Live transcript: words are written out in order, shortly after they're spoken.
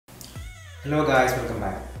Hello guys, welcome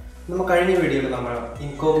back. We will see this video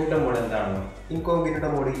incognito mode. Incognito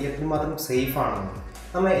mode is safe. We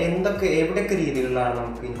will use incognito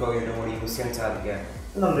mode use in this video.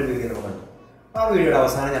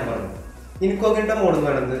 Incognito mode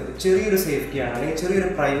is safety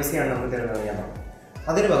and privacy. That's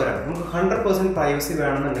 100% privacy. We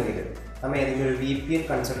will VPN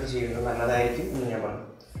consult. That's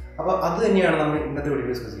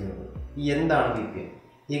VPN.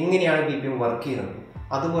 എങ്ങനെയാണ് VPN work ചെയ്യുന്നത്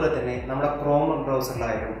അതുപോലെ തന്നെ നമ്മുടെ Chrome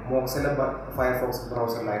ബ്രൗസറിലായാലും Mozilla Firefox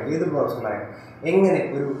ബ്രൗസറിലായാലും ഏത് ബ്രൗസറിലായാലും എങ്ങനെ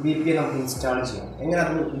ഒരു VPN നമുക്ക് install ചെയ്യാം എങ്ങനെ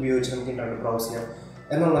അത് ഉപയോഗിച്ച് നമുക്ക് ഇന്റർനെറ്റ് ബ്രൗസ് ചെയ്യാം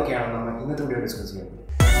എന്നുള്ളതൊക്കെയാണ് നമ്മൾ ഇന്നത്തെ വീഡിയോ ഡിസ്കസ് ചെയ്യുന്നത്.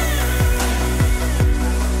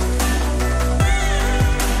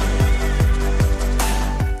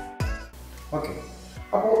 ഓക്കേ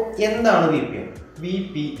അപ്പോൾ എന്താണ്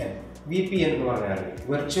VPN എന്ന് പറഞ്ഞാൽ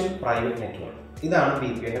വെർച്വൽ പ്രൈവറ്റ് നെറ്റ്വർക്ക്. ഇതാണ്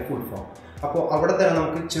VPN ന്റെ ഫുൾ ഫോം. അപ്പോൾ അവിടെ തന്നെ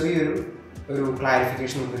നമുക്ക് ചെറിയൊരു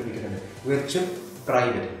ക്ലാരിഫിക്കേഷൻ ലഭിക്കുന്നുണ്ട്. വെർച്വൽ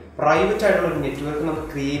പ്രൈവറ്റ് ആയിട്ടുള്ള ഒരു നെറ്റ്വർക്ക് നമുക്ക്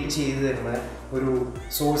ക്രിയേറ്റ് ചെയ്ത് തരുന്ന ഒരു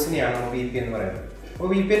സോഴ്സിനെയാണ് നമ്മൾ VPN എന്ന് പറയുന്നത്. അപ്പോൾ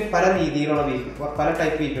VPN പല രീതിയിലുള്ള പല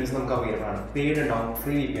ടൈപ്പ് VPNs നമുക്ക് അവൈലബിൾ ആണ്. പെയ്ഡ് ഉണ്ടാവും,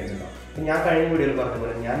 ഫ്രീ VPNs ഉണ്ടാവും. അപ്പോൾ ഞാൻ കഴിഞ്ഞ വീഡിയോയിൽ പറഞ്ഞ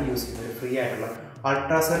പോലെ ഞാൻ യൂസ് ചെയ്യുന്നത് ഫ്രീ ആയിട്ടുള്ള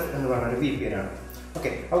UltraSurf എന്ന് പറഞ്ഞൊരു VPN ആണ്. ഓക്കെ,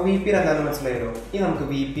 അപ്പോൾ VPN എന്താണെന്ന് മനസ്സിലായല്ലോ. ഇനി നമുക്ക്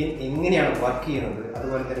VPN എങ്ങനെയാണ് വർക്ക് ചെയ്യുന്നത്,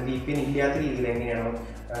 അതുപോലെ തന്നെ VPN ഇല്ലാത്ത രീതിയിൽ എങ്ങനെയാണ്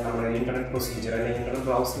നമ്മുടെ ഇന്റർനെറ്റ് പ്രൊസീജിയർ അല്ലെങ്കിൽ ഇന്റർനെറ്റ്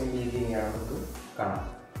ബ്രൗസിംഗ് രീതി എങ്ങനെയാണ് നമുക്ക് കാണാം.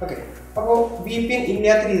 ഓക്കെ, അപ്പോൾ VPN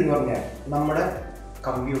ഇല്ലാത്ത രീതി എന്ന് പറഞ്ഞാൽ നമ്മുടെ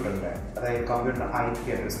കമ്പ്യൂട്ടറിൻ്റെ അതായത് കമ്പ്യൂട്ടറിൻ്റെ IP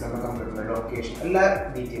അഡ്രസ്, നമ്മുടെ കമ്പ്യൂട്ടറിൻ്റെ ലൊക്കേഷൻ, എല്ലാ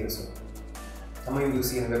ഡീറ്റെയിൽസും നമ്മൾ യൂസ്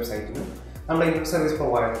ചെയ്യുന്ന വെബ്സൈറ്റിനും നമ്മുടെ ഇന്റർനെറ്റ് സർവീസ്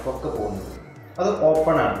പ്രൊവൈഡർക്കൊക്കെ പോകുന്നത് അത്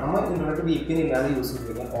ഓപ്പൺ ആണ്. നമ്മൾ ഇന്റർനെറ്റ് VPN ഇല്ലാതെ യൂസ്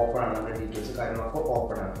ചെയ്ത് ഓപ്പൺ ആണ്. നമ്മുടെ ഡീറ്റെയിൽസ് കാര്യങ്ങളൊക്കെ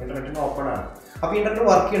ഓപ്പൺ ആണ്, ഇന്റർനെറ്റിന് ഓപ്പൺ ആണ്. അപ്പോൾ ഇന്റർനെറ്റ്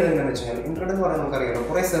വർക്ക് ചെയ്യുന്നത് എന്താണെന്ന് വെച്ച് കഴിഞ്ഞാൽ ഇന്റർനെറ്റ് എന്ന് പറഞ്ഞാൽ നമുക്കറിയാമല്ലോ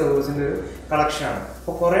കുറേ സെർവേഴ്സിൻ്റെ ഒരു കളക്ഷനാണ്.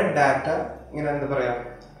 അപ്പോൾ കുറേ ഡാറ്റ ഇങ്ങനെ എന്താ പറയുക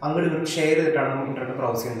അങ്ങോട്ടും ഇങ്ങോട്ടും ഷെയർ ചെയ്തിട്ടാണ് നമ്മൾ ഇന്റർനെറ്റ്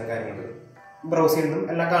ബ്രൗസ് ചെയ്യുന്ന കാര്യങ്ങൾ ബ്രൗസ് ചെയ്യുന്നതും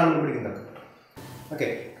എല്ലാം കാണുന്നു പിടിക്കുന്നതൊക്കെ. ഓക്കെ,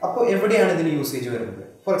 അപ്പോൾ എവിടെയാണ് ഇതിന് യൂസേജ് വരുന്നത്?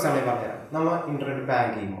 ഫോർ എക്സാമ്പിൾ പറഞ്ഞുതരാം. നമ്മൾ ഇന്റർനെറ്റ്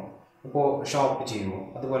ബാങ്ക് ചെയ്യുമ്പോൾ, ഇപ്പോൾ ഷോപ്പ് ചെയ്യുമ്പോൾ,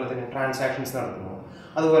 അതുപോലെ തന്നെ ട്രാൻസാക്ഷൻസ് നടത്തുമ്പോൾ,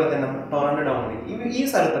 അതുപോലെ തന്നെ നമ്മൾ ടൊറന്റ് ഡൗൺലോഡ് ചെയ്യും, ഈ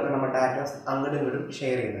സ്ഥലത്തൊക്കെ നമ്മൾ ഡാറ്റ അങ്ങോട്ടും ഇങ്ങോട്ടും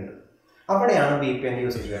ഷെയർ ചെയ്യുന്നുണ്ട്. അവിടെയാണ് VPN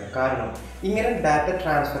യൂസേജ് വരുന്നത്. കാരണം ഇങ്ങനെ ഡാറ്റ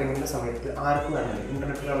ട്രാൻസ്ഫറിങ്ങിൻ്റെ സമയത്ത് ആർക്കും വേണമെങ്കിലും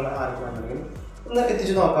ഇന്റർനെറ്റിലുള്ള ആർക്കും വേണമെങ്കിലും ഒന്ന്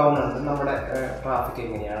എത്തിച്ച് നോക്കാവുന്നതാണ് നമ്മുടെ ട്രാഫിക്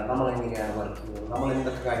എങ്ങനെയാണ്, നമ്മളെങ്ങനെയാണ് വർക്ക് ചെയ്യുന്നത്, നമ്മൾ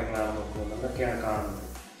എന്തൊക്കെ കാര്യങ്ങളാണ് നോക്കുന്നത്, എന്തൊക്കെയാണ് കാണുന്നത്,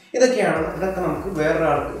 ഇതൊക്കെ നമുക്ക്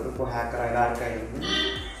വേറൊരാൾക്ക് ഇപ്പോൾ ഹാക്കറായാലും ആർക്കായാലും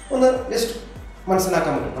ഒന്ന് ജസ്റ്റ്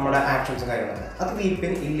മനസ്സിലാക്കാൻ പറ്റും നമ്മുടെ ആക്ഷൻസ് കാര്യങ്ങളൊക്കെ. അത്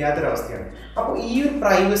VPN ഇല്ലാത്തൊരവസ്ഥയാണ്. അപ്പോൾ ഈ ഒരു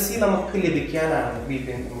പ്രൈവസി നമുക്ക് ലഭിക്കാനാണ്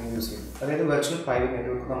VPN നമ്മൾ യൂസ് ചെയ്യുന്നത്, അതായത് വെർച്വൽ പ്രൈവറ്റ്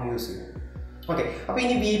നെറ്റ്വർക്ക് നമ്മൾ യൂസ് ചെയ്യുന്നത്. ഓക്കെ, അപ്പോൾ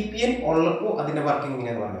ഇനി VPN ഉള്ളപ്പോൾ അതിൻ്റെ വർക്കിംഗ്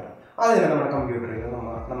എങ്ങനെയാണെന്ന് പറഞ്ഞുതരാം. അതിന് നമ്മുടെ കമ്പ്യൂട്ടറിൽ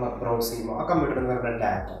നമ്മൾ ബ്രൗസ് ചെയ്യുമ്പോൾ ആ കമ്പ്യൂട്ടറിൽ നിന്ന് വരുന്ന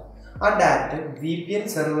ആ ഡാറ്റ VPN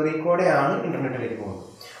സെർവറിൽ കൂടെയാണ് ഇന്റർനെറ്റിലേക്ക് പോകുന്നത്.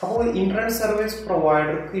 അപ്പോൾ ഇന്റർനെറ്റ് സർവീസ്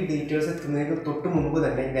പ്രൊവൈഡർക്ക് ഈ ഡീറ്റെയിൽസ് എത്തുന്നതിന് തൊട്ട് മുമ്പ്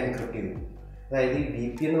തന്നെ ഇത് എൻക്രിപ്റ്റ് ചെയ്തു. അതായത് ഈ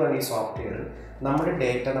VPN എന്ന് പറഞ്ഞ ഈ സോഫ്റ്റ്വെയർ നമ്മുടെ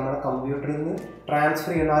ഡേറ്റ നമ്മുടെ കമ്പ്യൂട്ടറിൽ നിന്ന്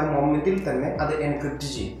ട്രാൻസ്ഫർ ചെയ്യുന്ന ആ ഒരു മൊമെൻറ്റിൽ തന്നെ അത് എൻക്രിപ്റ്റ്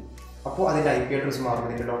ചെയ്യും. അപ്പോൾ അതിൻ്റെ IP അഡ്രസ് മാറും,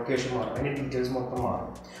 അതിൻ്റെ ലൊക്കേഷൻ മാറും, അതിൻ്റെ ഡീറ്റെയിൽസ് മൊത്തം മാറും.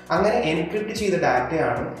 അങ്ങനെ എൻക്രിപ്റ്റ് ചെയ്ത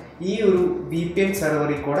ഡാറ്റയാണ് ഈ ഒരു VPN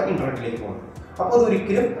സെർവറിൽ കൂടെ ഇന്റർനെറ്റിലേക്ക് പോകുന്നത്. അപ്പോൾ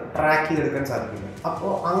അതൊരിക്കലും ട്രാക്ക് ചെയ്തെടുക്കാൻ സാധിക്കില്ല.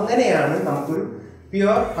 അപ്പോൾ അങ്ങനെയാണ് നമുക്കൊരു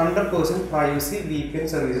പ്യുവർ 100% പ്രൈവസി VPN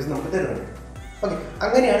സർവീസസ് നമുക്ക് തരുന്നത്. ഓക്കെ,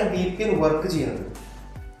 അങ്ങനെയാണ് VPN വർക്ക് ചെയ്യുന്നത്.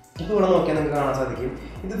 ഇപ്പോൾ ഇവിടെ നോക്കിയാൽ നിങ്ങൾക്ക് കാണാൻ സാധിക്കും,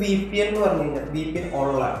 ഇത് VPN എന്ന് പറഞ്ഞു കഴിഞ്ഞാൽ VPN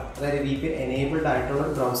ഉള്ള, അതായത് VPN എനേബിൾഡ് ആയിട്ടുള്ള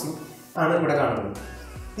ബ്രൗസിംഗ് ആണ് ഇവിടെ കാണുന്നത്.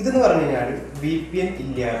 ഇതെന്ന് പറഞ്ഞു കഴിഞ്ഞാൽ VPN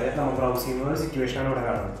ഇല്ലാതെ നമ്മൾ ബ്രൗസ് ചെയ്യുന്ന ഒരു സിറ്റുവേഷനാണ് ഇവിടെ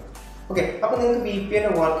കാണുന്നത്. ഓക്കെ, അപ്പോൾ നിങ്ങൾക്ക് VPN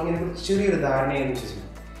വർക്കിങ്ങിനെ കുറിച്ച് ചെറിയൊരു ധാരണയെന്ന് വിശ്വസിക്കും.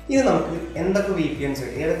 ഇത് നമുക്ക് എന്തൊക്കെ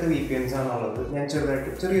ഏതൊക്കെ VPNs ആണെന്നുള്ളത് ഞാൻ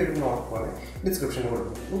ചെറിയൊരു നോട്ട് പോലെ ഡിസ്ക്രിപ്ഷനിൽ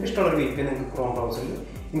കൊടുക്കും. നിങ്ങൾക്ക് ഇഷ്ടമുള്ള VPN നിങ്ങൾക്ക് Chrome ബ്രൗസറിൽ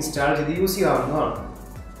ഇൻസ്റ്റാൾ ചെയ്ത് യൂസ് ചെയ്യാവുന്നതാണ്.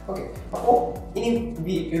 ഓക്കെ, അപ്പോൾ ഇനി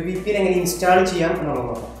VPN എങ്ങനെ ഇൻസ്റ്റാൾ ചെയ്യാം എന്നുള്ളത്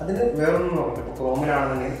നോക്കാം. അതിന് വേറൊന്നും നോക്കാം. ഇപ്പോൾ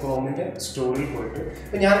ക്രോമിലാണെന്നുണ്ടെങ്കിൽ ക്രോമിൻ്റെ സ്റ്റോറിൽ പോയിട്ട്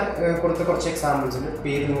ഇപ്പോൾ ഞാൻ കൊടുത്ത കുറച്ച് എക്സാമ്പിൾസിൻ്റെ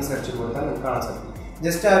പേര് നിങ്ങൾ സെർച്ച് ചെയ്ത് കൊടുത്താൽ നിങ്ങൾക്ക് കാണാൻ സാധിക്കും.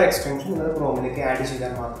 ജസ്റ്റ് ആ ഒരു എക്സ്റ്റൻഷൻ നിങ്ങൾ ക്രോമിലേക്ക് ആഡ്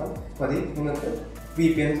ചെയ്താൽ മാത്രം മതി നിങ്ങൾക്ക്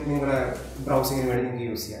VPN നിങ്ങളുടെ ബ്രൗസിങ്ങിന് വേണ്ടി നിങ്ങൾക്ക്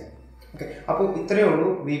യൂസ് ചെയ്യാം. ഓക്കെ, അപ്പോൾ ഇത്രയേ ഉള്ളൂ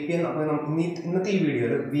VPN. അപ്പോൾ ഇന്നത്തെ ഈ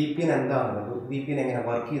വീഡിയോയിൽ VPN എന്താണെന്നുള്ളൂ, VPN എങ്ങനെ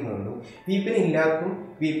വർക്ക് ചെയ്യുന്നുള്ളൂ, VPN ഇല്ലാത്തതും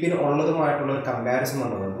VPN ഉള്ളതുമായിട്ടുള്ള ഒരു കമ്പാരിസൺ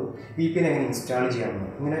എന്നുള്ളൂ, VPN എങ്ങനെ ഇൻസ്റ്റാൾ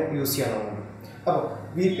ചെയ്യാമെന്നുള്ളൂ, ഇങ്ങനെ യൂസ് ചെയ്യാമെന്നുള്ളൂ. അപ്പോൾ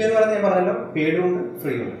VPN എന്ന് പറഞ്ഞാൽ ഞാൻ പറഞ്ഞല്ലോ പെയ്ഡും ഉണ്ട്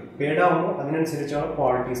ഫ്രീ ഉണ്ട്. പെയ്ഡ് ആകുമ്പോൾ അതിനനുസരിച്ചുള്ള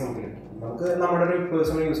ക്വാളിറ്റീസ് നമുക്ക് കിട്ടും. നമുക്ക് നമ്മുടെ ഒരു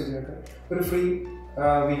പേഴ്സണൽ യൂസേജിനൊക്കെ ഒരു ഫ്രീ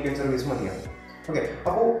VPN സർവീസ് മതിയാണ്. ഓക്കെ,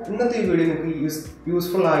 അപ്പോൾ ഇന്നത്തെ ഈ വീഡിയോ നിങ്ങൾക്ക്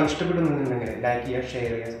യൂസ്ഫുൾ ആയി ഇഷ്ടപ്പെടുന്നുണ്ടെങ്കിൽ ലൈക്ക് ചെയ്യുക,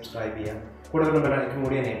 ഷെയർ ചെയ്യുക, സബ്സ്ക്രൈബ് ചെയ്യുക, കൂടുതൽ ബെല്ലൈക്കൺ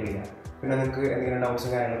കൂടി എനേബിൾ ചെയ്യുക. പിന്നെ നിങ്ങൾക്ക് എന്തെങ്കിലും ഡൗട്ട്സും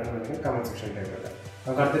കാര്യങ്ങളൊക്കെ ഉണ്ടെങ്കിൽ കമൻറ്റ് സെക്ഷനിൽ ഇടുക.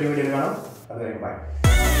 നമുക്ക് അടുത്തൊരു വീഡിയോയിൽ കാണാം. അതുവരെ ബൈ.